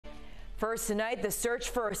First tonight, the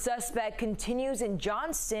search for a suspect continues in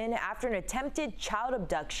Johnston after an attempted child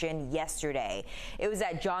abduction yesterday. It was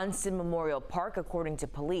at Johnston Memorial Park, according to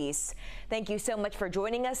police. Thank you so much for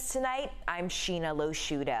joining us tonight. I'm Sheena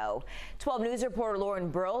Losciuto. 12 News reporter Lauren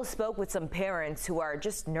Brill spoke with some parents who are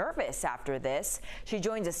just nervous after this. She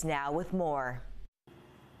joins us now with more.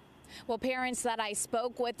 Well, parents that I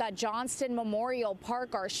spoke with at Johnston Memorial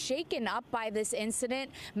Park are shaken up by this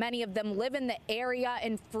incident. Many of them live in the area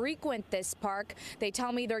and frequent this park. They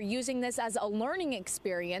tell me they're using this as a learning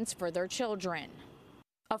experience for their children.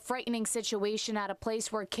 A frightening situation at a place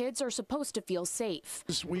where kids are supposed to feel safe.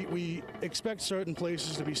 We expect certain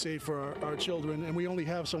places to be safe for our children, and we only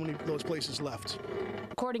have so many of those places left.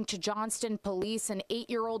 According to Johnston police, an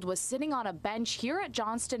 8-year-old was sitting on a bench here at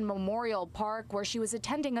Johnston Memorial Park where she was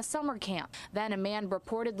attending a summer camp. Then a man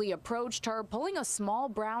reportedly approached her, pulling a small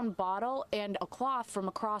brown bottle and a cloth from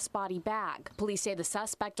a crossbody bag. Police say the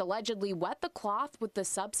suspect allegedly wet the cloth with the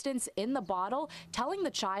substance in the bottle, telling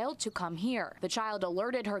the child to come here. The child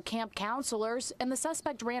alerted her camp counselors, and the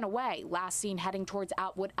suspect ran away, last seen heading towards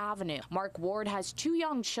Atwood Avenue. Mark Ward has 2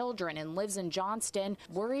 young children and lives in Johnston,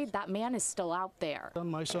 worried that man is still out there.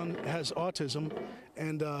 My son has autism,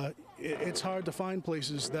 and it's hard to find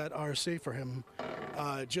places that are safe for him,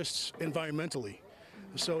 just environmentally.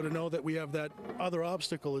 So to know that we have that other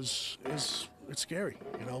obstacle it's scary,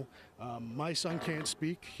 you know. My son can't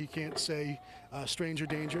speak. He can't say stranger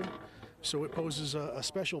danger, so it poses a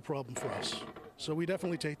special problem for us. So we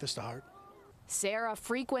definitely take this to heart. Sarah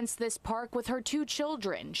frequents this park with her 2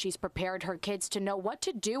 children. She's prepared her kids to know what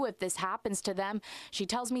to do if this happens to them. She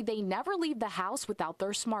tells me they never leave the house without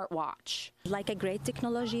their smartwatch. Like a great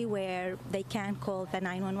technology where they can call the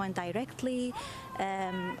 911 directly.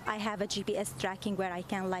 I have a GPS tracking where I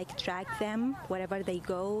can track them wherever they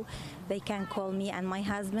go. They can call me and my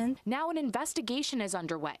husband. Now an investigation is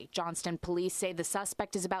underway. Johnston police say the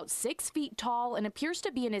suspect is about 6 feet tall and appears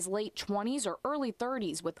to be in his late 20s or early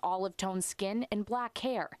 30s with olive-toned skin and black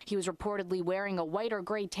hair. He was reportedly wearing a white or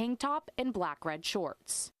gray tank top and black-red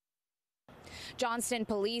shorts. Johnston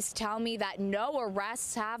police tell me that no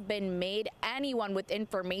arrests have been made. Anyone with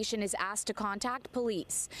information is asked to contact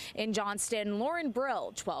police. In Johnston, Lauren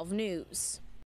Brill, 12 News.